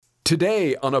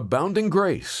Today on Abounding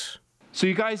Grace. So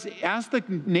you guys, as the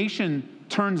nation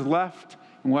turns left,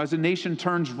 and as the nation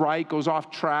turns right, goes off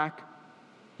track,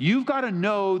 you've got to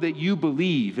know that you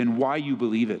believe and why you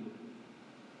believe it.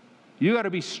 You got to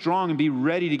be strong and be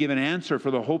ready to give an answer for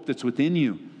the hope that's within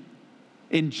you.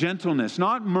 In gentleness,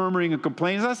 not murmuring and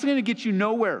complaining. That's going to get you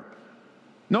nowhere.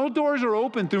 No doors are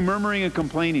open through murmuring and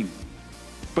complaining.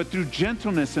 But through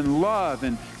gentleness and love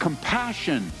and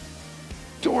compassion,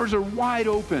 doors are wide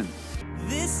open.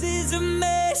 This is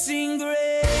amazing grace.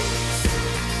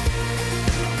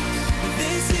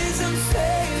 This is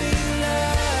unfailing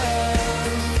love.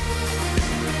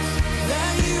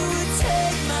 That you would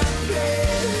take my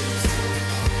place.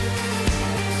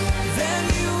 That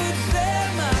you would bear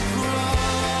my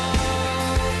cross.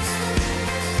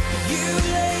 You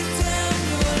laid down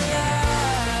your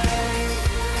life.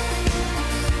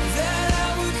 That I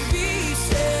would be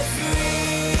set free.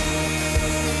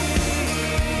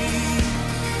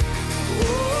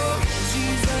 Oh,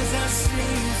 Jesus, I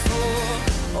sing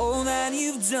for all that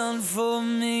you've done for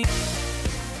me.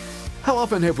 How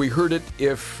often have we heard it,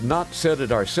 if not said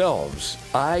it ourselves?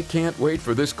 I can't wait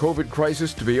for this COVID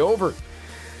crisis to be over.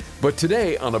 But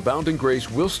today on Abounding Grace,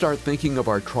 we'll start thinking of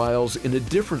our trials in a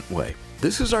different way.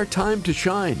 This is our time to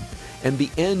shine, and the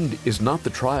end is not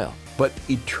the trial, but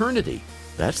eternity.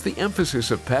 That's the emphasis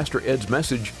of Pastor Ed's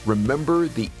message, remember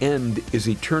the end is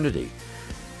eternity.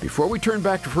 Before we turn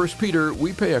back to 1 Peter,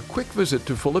 we pay a quick visit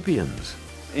to Philippians.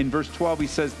 In verse 12, he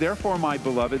says, "Therefore, my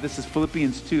beloved," this is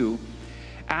Philippians 2,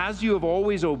 "as you have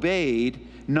always obeyed,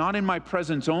 not in my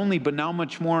presence only, but now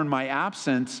much more in my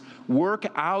absence, work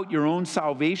out your own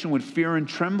salvation with fear and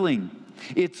trembling.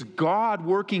 It's God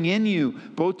working in you,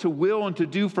 both to will and to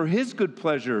do for His good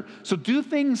pleasure." So do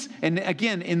things, and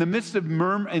again, in the midst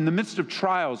of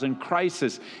trials and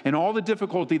crisis and all the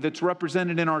difficulty that's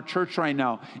represented in our church right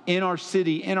now, in our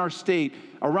city, in our state,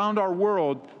 around our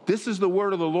world, this is the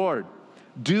word of the Lord.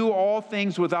 Do all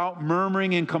things without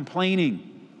murmuring and complaining.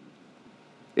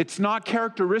 It's not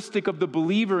characteristic of the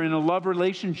believer in a love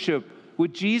relationship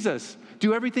with Jesus.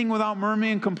 Do everything without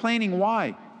murmuring and complaining.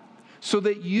 Why? So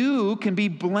that you can be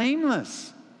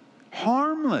blameless,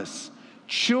 harmless,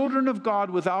 children of God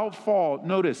without fault.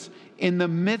 Notice, in the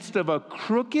midst of a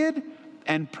crooked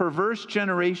and perverse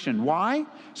generation. Why?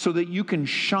 So that you can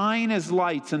shine as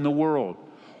lights in the world,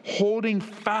 holding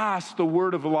fast the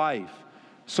word of life,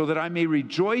 so that I may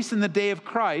rejoice in the day of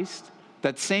Christ,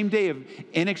 that same day of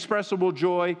inexpressible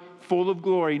joy, full of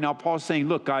glory. Now Paul's saying,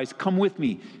 look guys, come with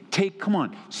me. Come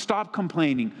on, stop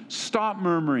complaining, stop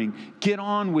murmuring, get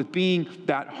on with being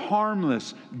that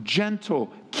harmless,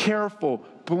 gentle, careful,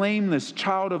 blameless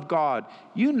child of God.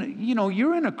 You know,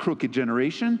 you're in a crooked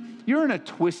generation. You're in a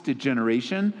twisted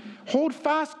generation. Hold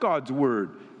fast God's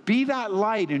word. Be that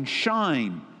light and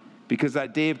shine, because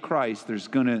that day of Christ,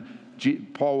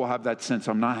 Paul will have that sense,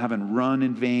 I haven't run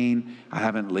in vain, I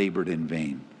haven't labored in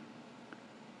vain.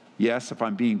 Yes, if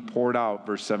I'm being poured out,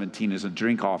 verse 17, as a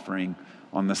drink offering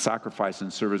on the sacrifice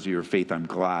and service of your faith, I'm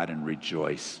glad and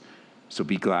rejoice. So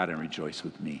be glad and rejoice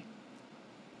with me.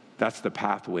 That's the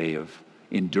pathway of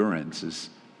endurance,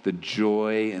 is the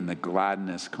joy and the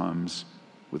gladness comes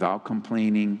without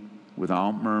complaining,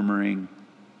 without murmuring,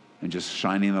 and just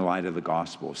shining the light of the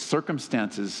gospel.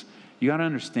 Circumstances, you got to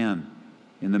understand,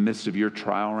 in the midst of your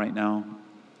trial right now,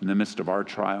 in the midst of our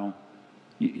trial,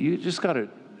 you just got to,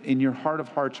 in your heart of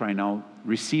hearts right now,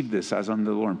 receive this as unto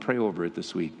the Lord and pray over it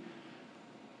this week.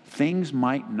 Things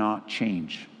might not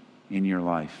change in your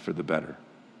life for the better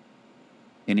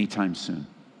anytime soon.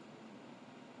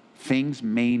 Things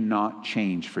may not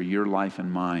change for your life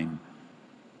and mine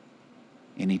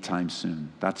anytime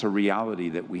soon. That's a reality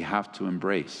that we have to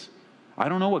embrace. I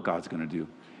don't know what God's going to do.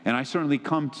 And I certainly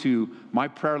come to my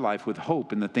prayer life with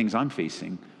hope in the things I'm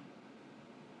facing.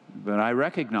 But I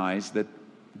recognize that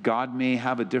God may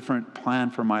have a different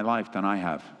plan for my life than I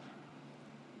have.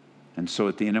 And so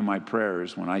at the end of my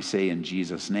prayers, when I say in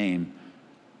Jesus' name,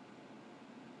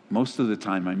 most of the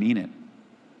time I mean it.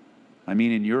 I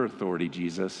mean, in your authority,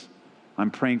 Jesus.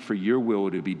 I'm praying for your will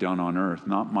to be done on earth,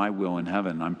 not my will in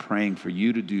heaven. I'm praying for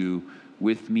you to do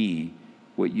with me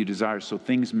what you desire. So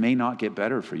things may not get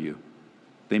better for you.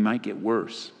 They might get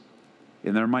worse.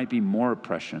 And there might be more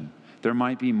oppression. There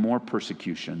might be more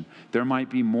persecution. There might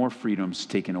be more freedoms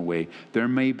taken away. There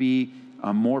may be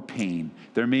more pain.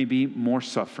 There may be more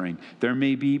suffering. There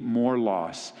may be more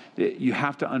loss. You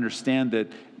have to understand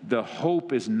that the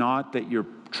hope is not that your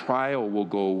trial will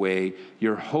go away.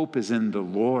 Your hope is in the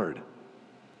Lord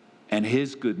and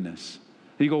His goodness.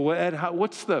 You go, well, Ed,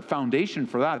 what's the foundation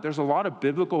for that? There's a lot of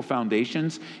biblical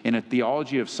foundations in a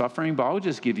theology of suffering, but I'll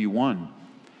just give you one.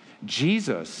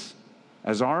 Jesus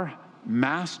as our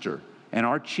master and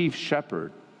our chief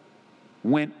shepherd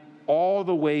went all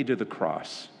the way to the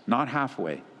cross, not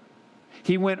halfway.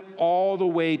 He went all the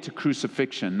way to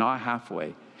crucifixion, not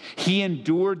halfway. He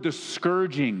endured the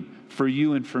scourging for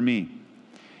you and for me.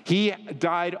 He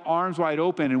died arms wide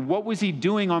open. And what was he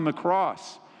doing on the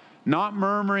cross? Not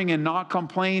murmuring and not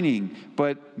complaining,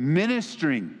 but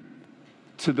ministering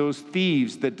to those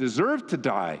thieves that deserved to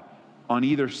die on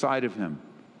either side of him.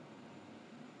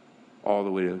 All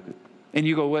the way to... And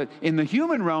you go, well, in the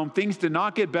human realm, things did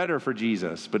not get better for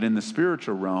Jesus. But in the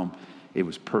spiritual realm, it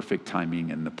was perfect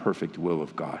timing and the perfect will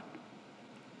of God.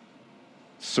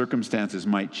 Circumstances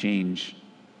might change.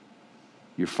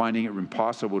 You're finding it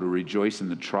impossible to rejoice in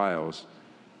the trials,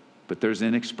 but there's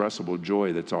inexpressible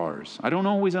joy that's ours. I don't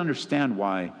always understand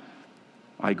why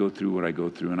I go through what I go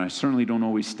through, and I certainly don't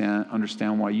always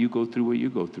understand why you go through what you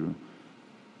go through.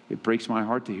 It breaks my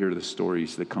heart to hear the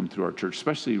stories that come through our church,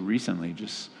 especially recently,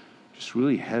 just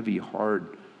really heavy,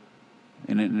 hard.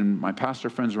 And my pastor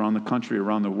friends around the country,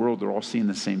 around the world, they're all seeing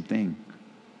the same thing.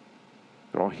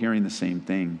 They're all hearing the same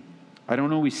thing. I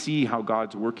don't always see how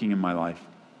God's working in my life,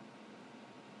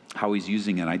 how he's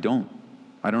using it. I don't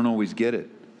always get it.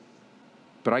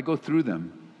 But I go through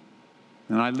them,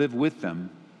 and I live with them,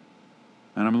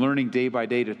 and I'm learning day by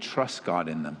day to trust God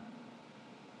in them.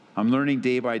 I'm learning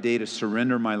day by day to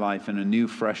surrender my life in a new,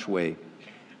 fresh way,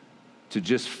 to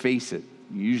just face it.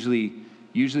 Usually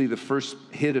the first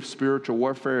hit of spiritual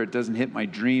warfare, it doesn't hit my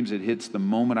dreams, it hits the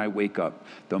moment I wake up.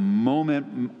 The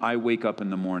moment I wake up in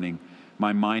the morning,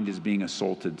 my mind is being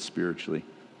assaulted spiritually.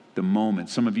 The moment.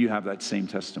 Some of you have that same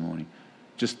testimony.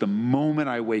 Just the moment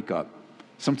I wake up.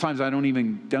 Sometimes I don't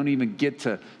even get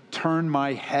to turn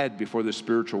my head before the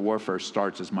spiritual warfare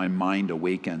starts as my mind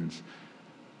awakens.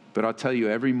 But I'll tell you,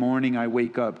 every morning I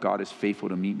wake up, God is faithful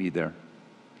to meet me there.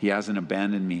 He hasn't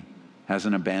abandoned me,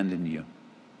 hasn't abandoned you.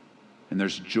 And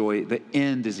there's joy. The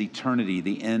end is eternity.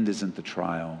 The end isn't the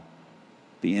trial.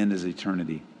 The end is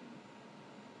eternity.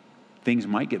 Things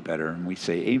might get better, and we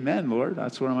say, amen, Lord.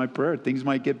 That's one of my prayers. Things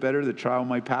might get better. The trial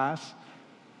might pass,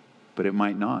 but it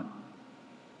might not.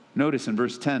 Notice in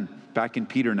verse 10, back in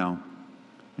Peter now.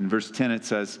 In verse 10 it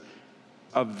says,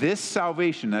 of this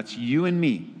salvation, that's you and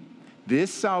me,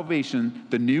 this salvation,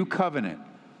 the new covenant,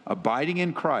 abiding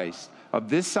in Christ, of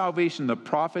this salvation the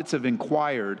prophets have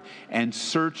inquired and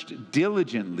searched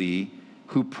diligently,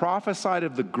 who prophesied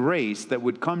of the grace that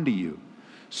would come to you.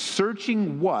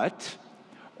 Searching what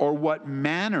or what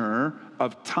manner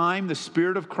of time the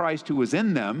Spirit of Christ who was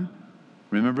in them.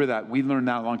 Remember that we learned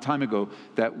that a long time ago,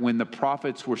 that when the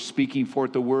prophets were speaking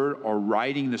forth the word or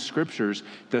writing the scriptures,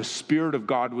 the Spirit of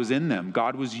God was in them.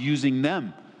 God was using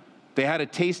them. They had a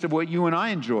taste of what you and I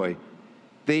enjoy.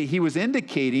 He was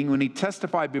indicating, when he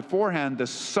testified beforehand, the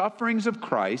sufferings of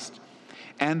Christ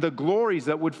and the glories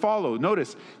that would follow.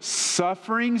 Notice,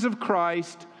 sufferings of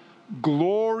Christ,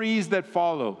 glories that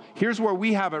follow. Here's where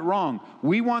we have it wrong.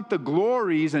 We want the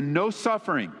glories and no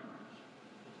suffering.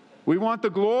 We want the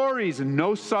glories and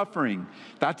no suffering.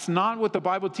 That's not what the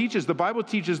Bible teaches. The Bible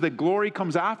teaches that glory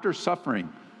comes after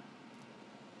suffering.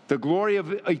 The glory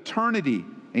of eternity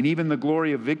and even the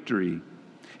glory of victory.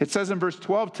 It says in verse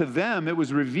 12, to them it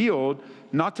was revealed,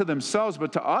 not to themselves,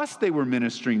 but to us they were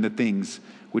ministering the things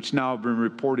which now have been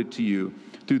reported to you,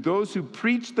 through those who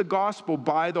preach the gospel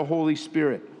by the Holy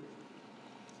Spirit,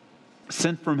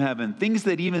 sent from heaven, things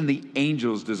that even the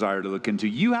angels desire to look into.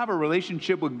 You have a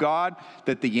relationship with God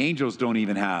that the angels don't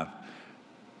even have.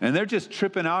 And they're just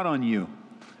tripping out on you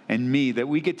and me, that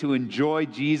we get to enjoy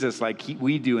Jesus like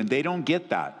we do, and they don't get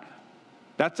that.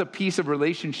 That's a piece of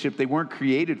relationship they weren't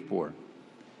created for.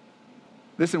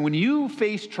 Listen, when you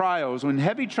face trials, when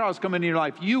heavy trials come into your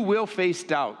life, you will face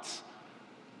doubts.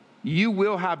 You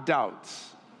will have doubts.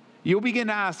 You'll begin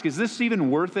to ask, is this even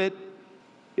worth it?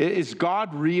 Is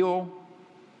God real?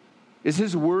 Is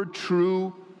his word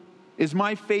true? Is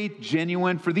my faith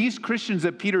genuine? For these Christians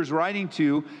that Peter's writing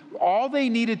to, all they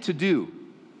needed to do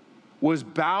was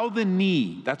bow the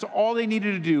knee. That's all they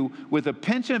needed to do with a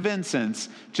pinch of incense.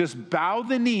 Just bow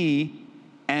the knee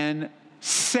and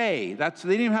say. They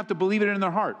didn't even have to believe it in their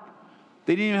heart.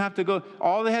 They didn't even have to go.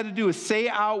 All they had to do is say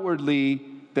outwardly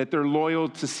that they're loyal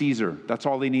to Caesar. That's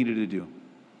all they needed to do.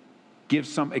 Give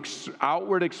some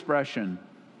outward expression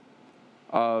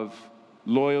of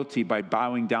loyalty by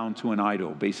bowing down to an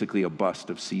idol, basically a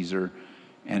bust of Caesar,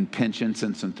 and pinch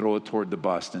incense and throw it toward the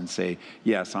bust and say,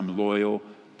 yes, I'm loyal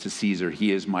to Caesar.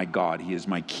 He is my God. He is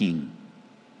my king.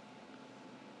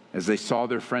 As they saw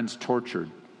their friends tortured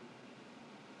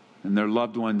and their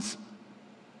loved ones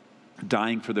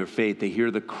dying for their faith, they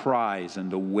hear the cries and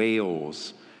the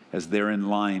wails as they're in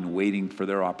line waiting for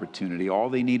their opportunity. All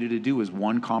they needed to do was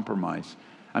one compromise.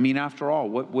 I mean, after all,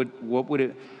 what would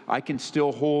it, I can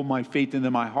still hold my faith into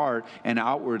my heart and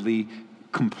outwardly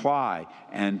comply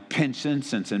and pinch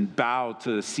incense and bow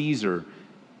to Caesar.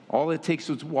 All it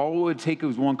would take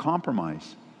was one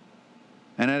compromise.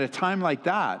 And at a time like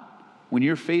that, when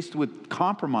you're faced with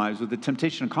compromise, with the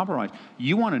temptation of compromise,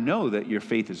 you want to know that your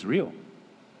faith is real.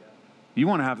 You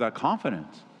want to have that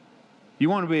confidence. You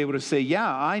want to be able to say,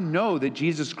 yeah, I know that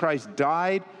Jesus Christ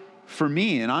died for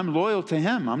me, and I'm loyal to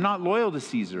him. I'm not loyal to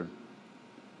Caesar.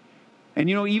 And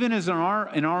even as in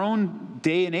our own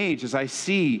day and age, as I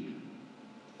see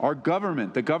our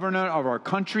government, the government of our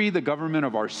country, the government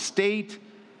of our state,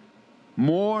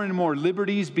 more and more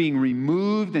liberties being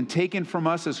removed and taken from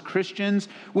us as Christians,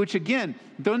 which again,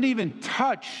 don't even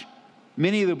touch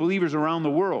many of the believers around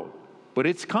the world, but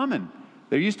it's coming.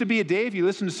 There used to be a day, if you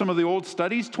listen to some of the old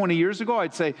studies 20 years ago,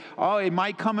 I'd say, oh, it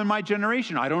might come in my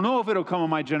generation. I don't know if it'll come in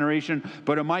my generation,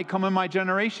 but it might come in my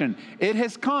generation. It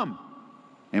has come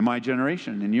in my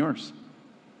generation, in yours.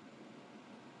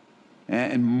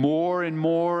 And more and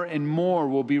more and more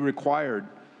will be required,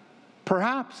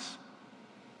 perhaps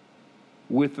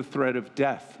with the threat of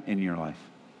death in your life.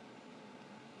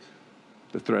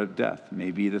 The threat of death,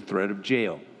 maybe the threat of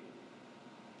jail.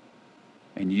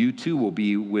 And you too will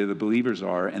be where the believers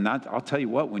are. And that, I'll tell you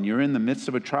what, when you're in the midst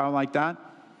of a trial like that,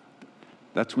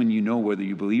 that's when you know whether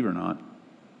you believe or not.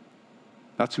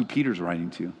 That's who Peter's writing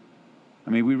to.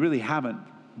 I mean, we really haven't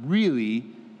really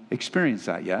experienced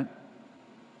that yet.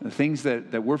 The things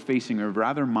that we're facing are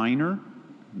rather minor,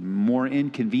 more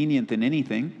inconvenient than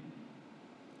anything.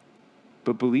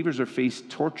 But believers are faced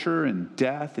torture and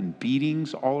death and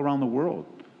beatings all around the world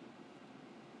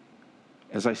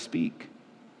as I speak.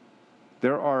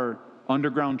 There are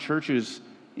underground churches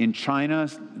in China,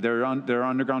 there are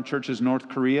underground churches in North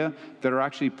Korea that are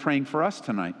actually praying for us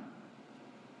tonight,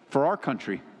 for our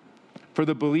country, for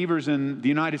the believers in the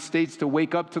United States to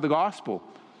wake up to the gospel,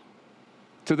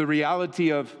 to the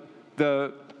reality of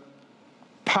the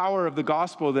power of the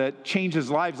gospel that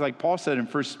changes lives, like Paul said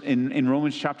in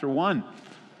Romans chapter 1.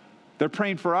 They're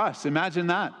praying for us. Imagine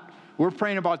that. We're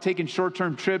praying about taking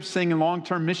short-term trips, sending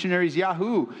long-term missionaries,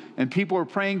 Yahoo! And people are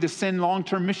praying to send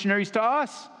long-term missionaries to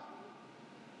us,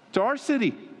 to our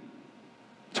city,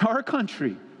 to our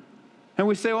country. And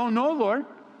we say, oh no, Lord,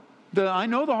 I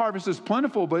know the harvest is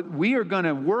plentiful, but we are going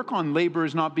to work on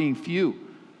laborers not being few.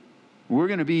 We're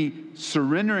going to be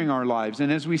surrendering our lives.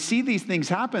 And as we see these things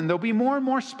happen, there'll be more and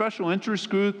more special interest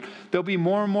groups. There'll be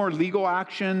more and more legal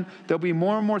action. There'll be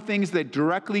more and more things that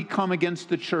directly come against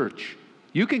the church.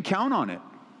 You can count on it.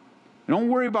 Don't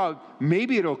worry about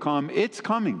maybe it'll come. It's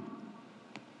coming.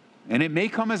 And it may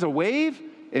come as a wave.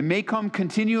 It may come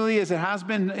continually as it has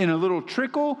been in a little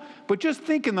trickle. But just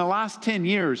think in the last 10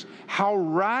 years how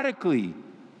radically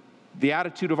the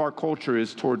attitude of our culture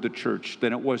is toward the church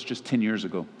than it was just 10 years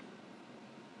ago.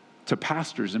 To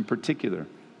pastors in particular.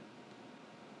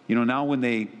 Now when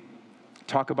they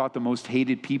talk about the most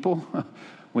hated people,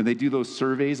 when they do those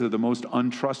surveys of the most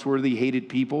untrustworthy, hated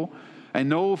people, and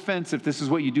no offense if this is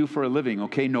what you do for a living,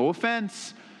 okay? No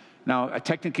offense. Now,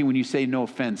 technically, when you say no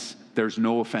offense, there's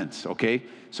no offense, okay?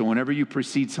 So whenever you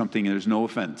precede something, there's no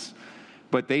offense.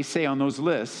 But they say on those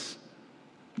lists,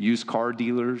 used car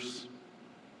dealers,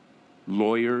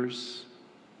 lawyers,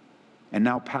 and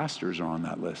now pastors are on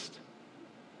that list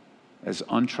as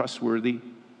untrustworthy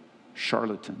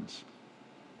charlatans,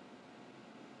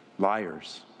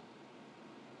 liars,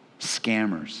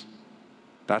 scammers.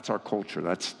 That's our culture.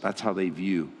 That's how they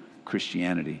view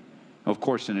Christianity. Of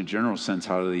course, in a general sense,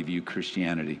 how do they view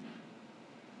Christianity?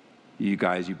 You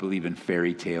guys, you believe in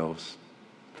fairy tales,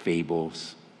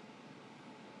 fables.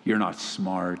 You're not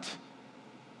smart.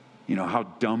 How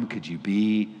dumb could you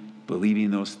be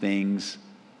believing those things?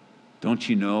 Don't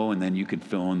you know? And then you can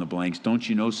fill in the blanks. Don't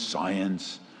you know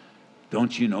science?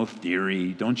 Don't you know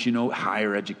theory? Don't you know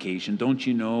higher education? Don't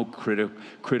you know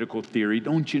critical theory?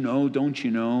 Don't you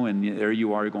know? And there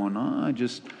you are going, I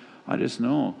just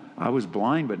know. I was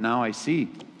blind, but now I see.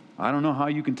 I don't know how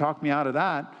you can talk me out of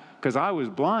that because I was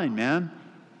blind, man.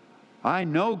 I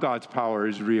know God's power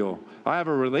is real. I have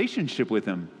a relationship with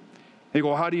him. They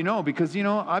go, how do you know? Because,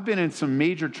 I've been in some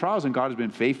major trials and God has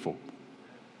been faithful.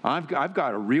 I've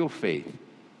got a real faith.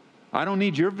 I don't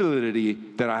need your validity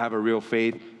that I have a real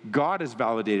faith. God has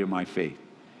validated my faith.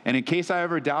 And in case I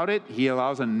ever doubt it, he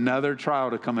allows another trial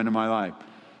to come into my life.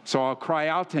 So I'll cry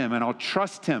out to him and I'll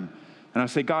trust him. And I'll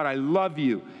say, God, I love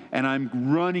you. And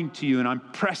I'm running to you and I'm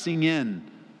pressing in.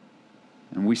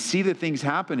 And we see the things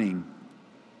happening.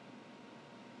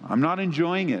 I'm not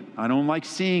enjoying it. I don't like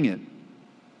seeing it.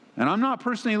 And I'm not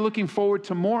personally looking forward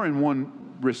to more in one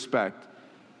respect.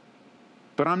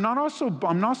 But I'm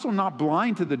also not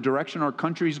blind to the direction our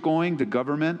country's going, the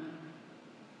government.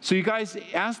 So you guys,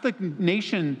 as the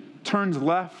nation turns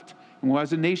left, and as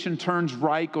the nation turns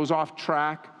right, goes off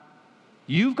track,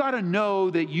 you've got to know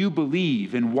that you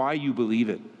believe and why you believe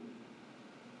it.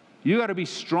 You got to be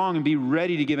strong and be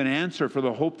ready to give an answer for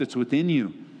the hope that's within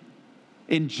you.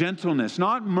 In gentleness,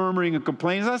 not murmuring and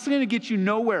complaining. That's going to get you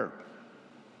nowhere.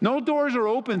 No doors are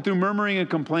open through murmuring and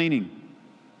complaining.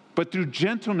 But through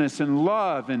gentleness and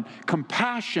love and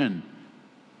compassion,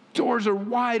 doors are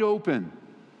wide open.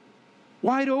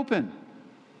 Wide open.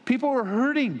 People are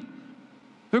hurting.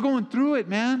 They're going through it,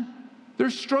 man.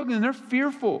 They're struggling. They're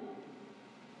fearful.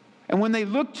 And when they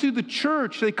look to the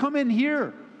church, they come in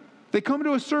here. They come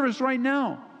to a service right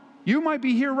now. You might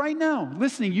be here right now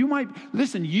listening. You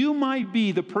might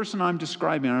be the person I'm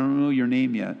describing. I don't know your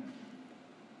name yet.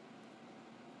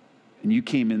 And you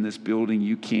came in this building,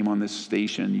 you came on this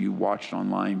station, you watched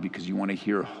online because you want to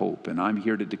hear hope. And I'm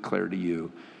here to declare to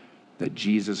you that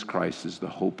Jesus Christ is the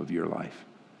hope of your life.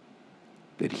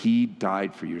 That he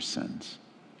died for your sins.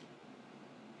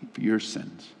 For your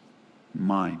sins.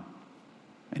 Mine.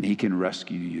 And he can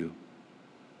rescue you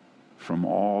from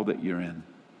all that you're in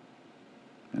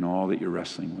and all that you're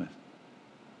wrestling with.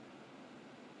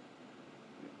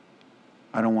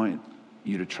 I don't want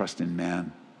you to trust in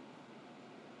man.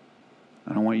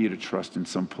 I don't want you to trust in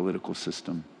some political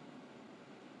system.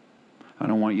 I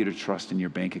don't want you to trust in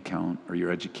your bank account or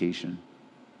your education.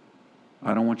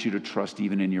 I don't want you to trust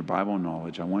even in your Bible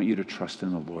knowledge. I want you to trust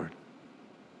in the Lord.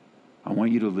 I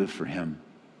want you to live for him.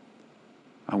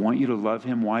 I want you to love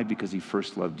him. Why? Because he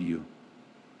first loved you.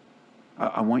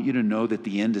 I want you to know that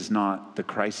the end is not the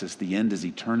crisis. The end is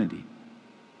eternity.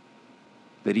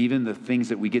 That even the things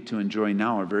that we get to enjoy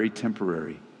now are very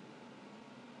temporary.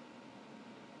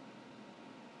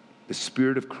 The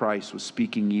Spirit of Christ was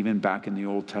speaking even back in the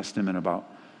Old Testament about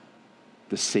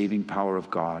the saving power of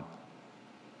God,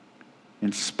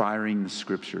 inspiring the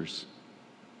Scriptures.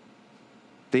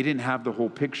 They didn't have the whole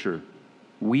picture.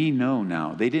 We know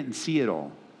now. They didn't see it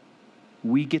all.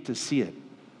 We get to see it.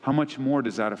 How much more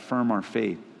does that affirm our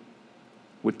faith?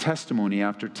 With testimony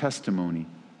after testimony.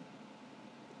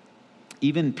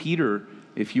 Even Peter,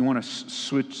 if you want to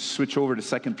switch over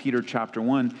to 2 Peter chapter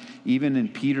 1, even in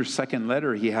Peter's second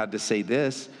letter, he had to say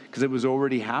this, because it was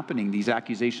already happening. These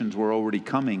accusations were already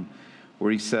coming,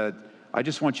 where he said, I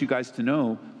just want you guys to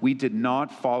know, we did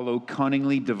not follow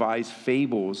cunningly devised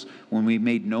fables when we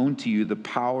made known to you the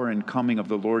power and coming of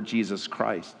the Lord Jesus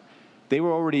Christ. They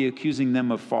were already accusing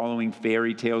them of following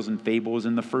fairy tales and fables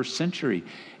in the first century.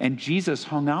 And Jesus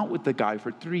hung out with the guy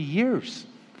for 3 years.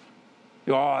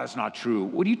 Oh, that's not true.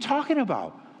 What are you talking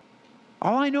about?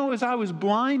 All I know is I was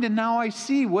blind and now I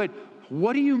see. What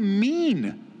do you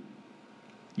mean?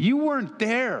 You weren't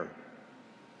there.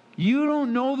 You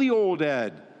don't know the old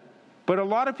Ed. But a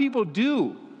lot of people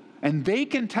do. And they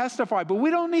can testify. But we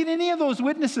don't need any of those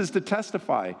witnesses to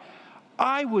testify.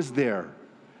 I was there.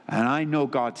 And I know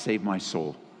God saved my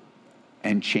soul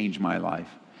and changed my life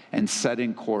and set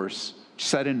in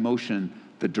motion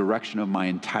the direction of my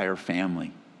entire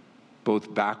family,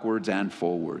 both backwards and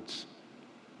forwards.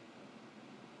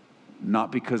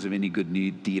 Not because of any good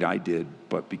deed I did,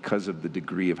 but because of the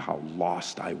degree of how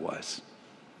lost I was.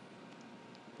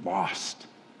 Lost.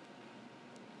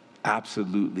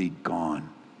 Absolutely gone.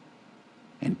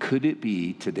 And could it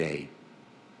be today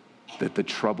that the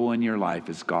trouble in your life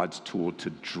is God's tool to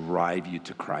drive you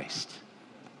to Christ?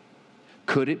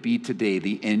 Could it be today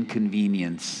the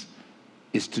inconvenience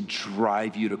is to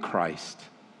drive you to Christ?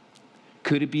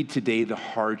 Could it be today the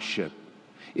hardship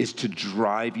is to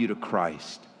drive you to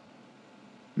Christ?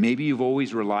 Maybe you've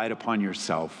always relied upon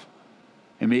yourself.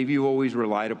 And maybe you always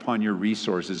relied upon your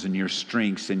resources and your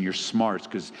strengths and your smarts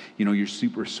because, you're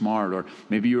super smart. Or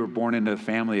maybe you were born into a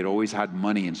family that always had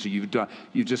money, and so you've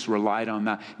just relied on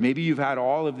that. Maybe you've had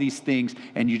all of these things,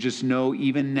 and you just know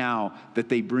even now that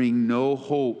they bring no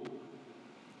hope,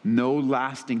 no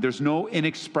lasting. There's no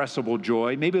inexpressible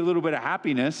joy. Maybe a little bit of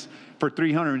happiness for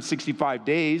 365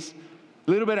 days. A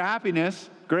little bit of happiness,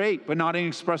 great, but not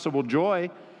inexpressible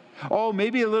joy. Oh,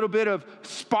 maybe a little bit of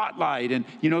spotlight and,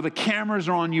 the cameras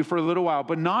are on you for a little while,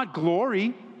 but not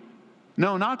glory.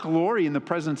 No, not glory in the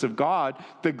presence of God.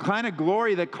 The kind of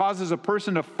glory that causes a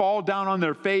person to fall down on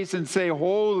their face and say,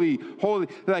 holy, holy,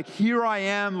 like, here I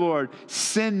am, Lord,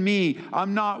 send me.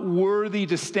 I'm not worthy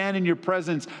to stand in your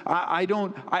presence.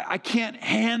 I can't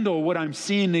handle what I'm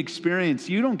seeing and experience.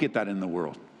 You don't get that in the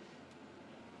world.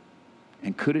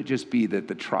 And could it just be that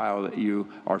the trial that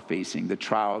you are facing, the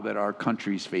trial that our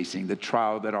country is facing, the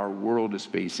trial that our world is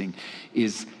facing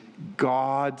is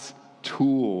God's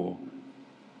tool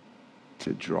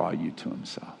to draw you to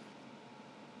himself,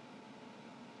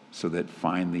 so that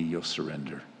finally you'll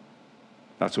surrender.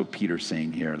 That's what Peter's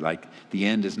saying here. Like, the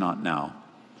end is not now.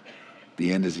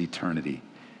 The end is eternity.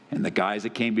 And the guys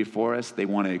that came before us, they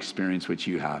want to experience what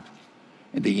you have.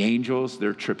 And the angels,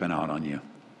 they're tripping out on you.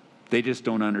 They just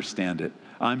don't understand it.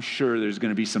 I'm sure there's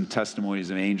going to be some testimonies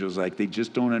of angels like they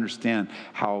just don't understand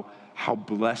how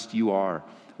blessed you are,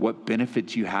 what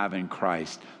benefits you have in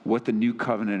Christ, what the new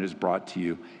covenant has brought to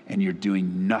you, and you're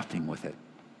doing nothing with it.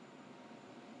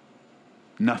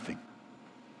 Nothing.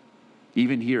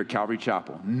 Even here at Calvary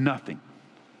Chapel, nothing.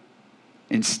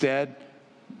 Instead,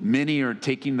 many are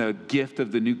taking the gift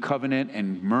of the new covenant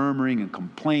and murmuring and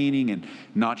complaining and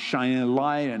not shining a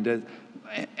light.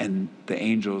 And the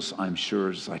angels, I'm sure,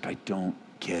 is like, I don't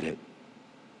get it.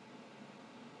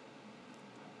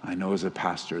 I know as a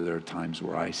pastor, there are times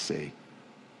where I say,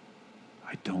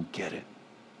 I don't get it.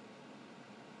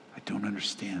 I don't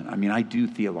understand. I mean, I do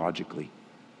theologically.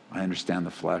 I understand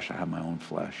the flesh. I have my own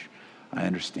flesh. I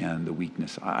understand the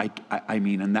weakness. I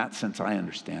mean, in that sense, I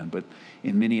understand. But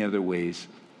in many other ways,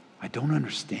 I don't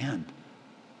understand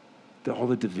all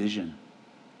the division.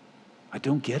 I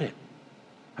don't get it.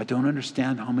 I don't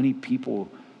understand how many people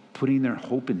putting their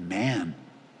hope in man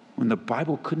when the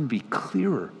Bible couldn't be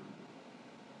clearer.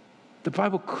 The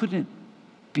Bible couldn't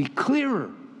be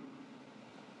clearer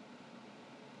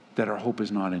that our hope is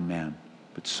not in man.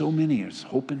 But so many is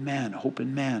hope in man, hope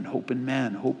in man, hope in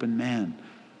man, hope in man.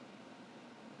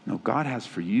 No, God has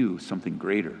for you something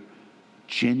greater.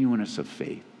 Genuineness of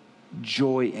faith,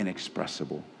 joy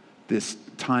inexpressible, this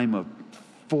time of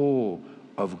full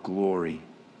of glory.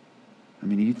 I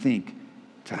mean, you think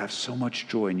to have so much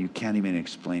joy and you can't even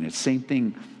explain it. Same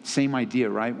thing, same idea,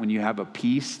 right? When you have a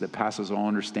peace that passes all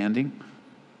understanding,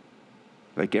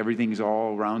 like everything's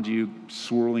all around you,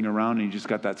 swirling around, and you just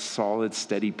got that solid,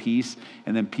 steady peace.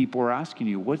 And then people are asking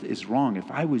you, what is wrong? If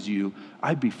I was you,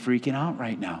 I'd be freaking out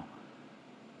right now.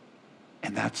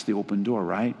 And that's the open door,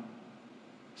 right?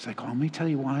 It's like, oh, let me tell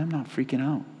you why I'm not freaking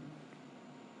out.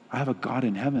 I have a God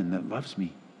in heaven that loves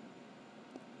me,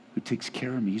 who takes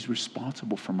care of me. He's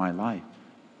responsible for my life.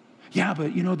 Yeah,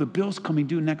 but the bill's coming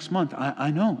due next month. I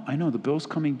know, the bill's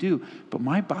coming due. But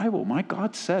my Bible, my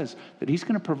God says that he's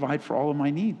going to provide for all of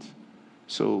my needs.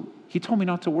 So he told me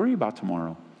not to worry about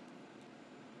tomorrow.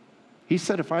 He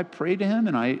said if I pray to him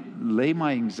and I lay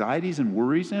my anxieties and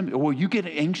worries in him, well, you get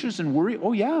anxious and worry?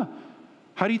 Oh, yeah.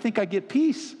 How do you think I get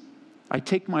peace? I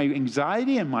take my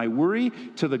anxiety and my worry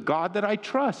to the God that I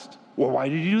trust. Well, why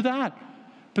did you do that?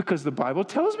 Because the Bible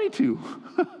tells me to.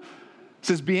 It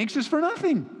says, be anxious for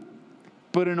nothing,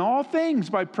 but in all things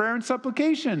by prayer and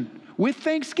supplication, with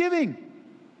thanksgiving,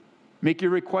 make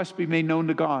your requests be made known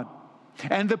to God.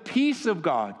 And the peace of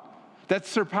God that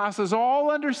surpasses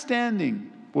all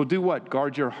understanding will do what?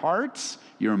 Guard your hearts,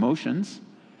 your emotions,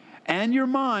 and your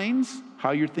minds,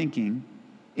 how you're thinking,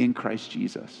 in Christ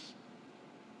Jesus.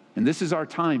 And this is our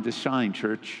time to shine,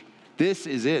 church. This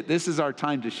is it. This is our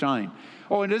time to shine.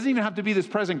 Oh, it doesn't even have to be this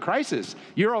present crisis.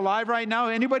 You're alive right now.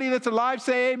 Anybody that's alive,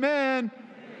 say amen.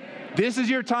 Amen. This is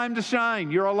your time to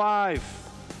shine. You're alive.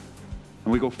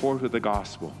 And we go forth with the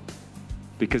gospel.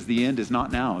 Because the end is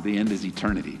not now. The end is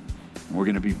eternity. And we're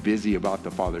going to be busy about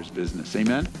the Father's business.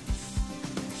 Amen?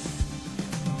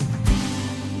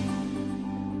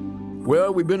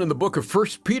 Well, we've been in the book of 1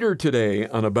 Peter today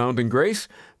on Abounding Grace.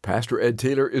 Pastor Ed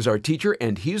Taylor is our teacher,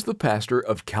 and he's the pastor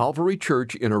of Calvary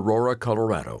Church in Aurora,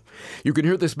 Colorado. You can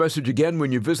hear this message again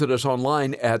when you visit us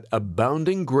online at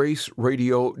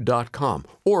aboundinggraceradio.com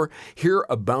or hear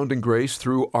Abounding Grace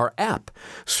through our app.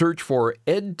 Search for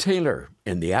Ed Taylor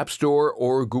in the App Store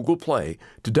or Google Play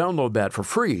to download that for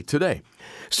free today.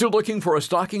 Still looking for a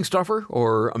stocking stuffer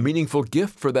or a meaningful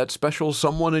gift for that special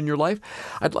someone in your life?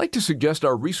 I'd like to suggest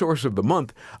our resource of the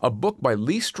month, a book by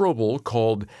Lee Strobel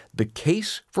called The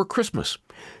Case for Christmas.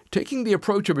 Taking the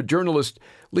approach of a journalist,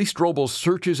 Lee Strobel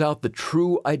searches out the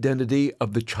true identity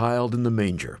of the child in the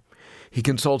manger. He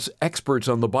consults experts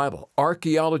on the Bible,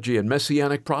 archaeology, and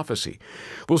messianic prophecy.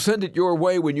 We'll send it your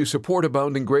way when you support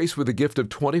Abounding Grace with a gift of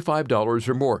 $25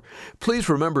 or more. Please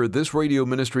remember, this radio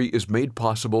ministry is made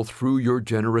possible through your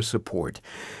generous support.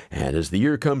 And as the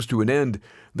year comes to an end,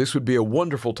 this would be a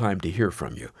wonderful time to hear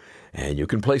from you. And you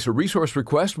can place a resource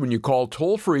request when you call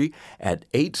toll-free at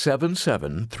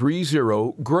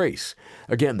 877-30-GRACE.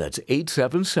 Again, that's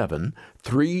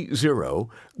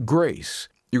 877-30-GRACE.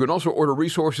 You can also order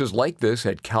resources like this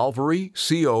at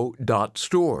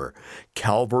calvaryco.store,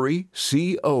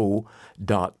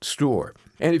 calvaryco.store.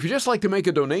 And if you'd just like to make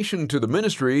a donation to the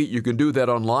ministry, you can do that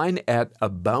online at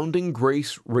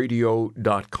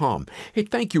aboundinggraceradio.com. Hey,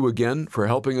 thank you again for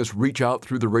helping us reach out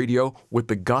through the radio with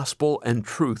the gospel and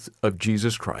truth of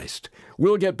Jesus Christ.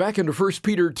 We'll get back into 1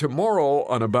 Peter tomorrow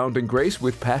on Abounding Grace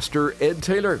with Pastor Ed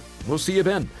Taylor. We'll see you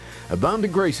then.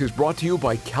 Abounding Grace is brought to you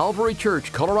by Calvary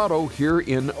Church, Colorado, here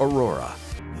in Aurora.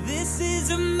 This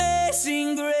is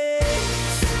amazing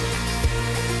grace.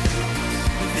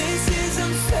 This is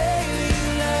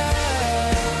unfailing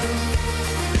love.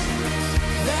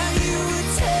 That you would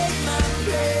take my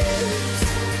place.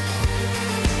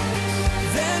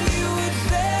 That you would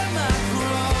bear my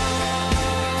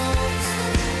cross.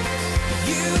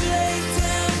 You laid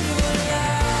down your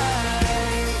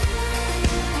life.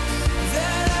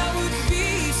 That I would be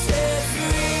set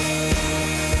free.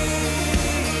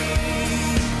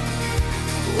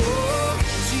 Oh,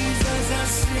 Jesus, I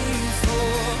sing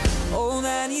for all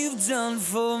that you've done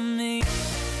for me.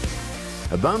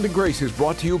 Abounding Grace is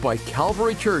brought to you by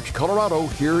Calvary Church, Colorado,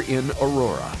 here in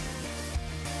Aurora.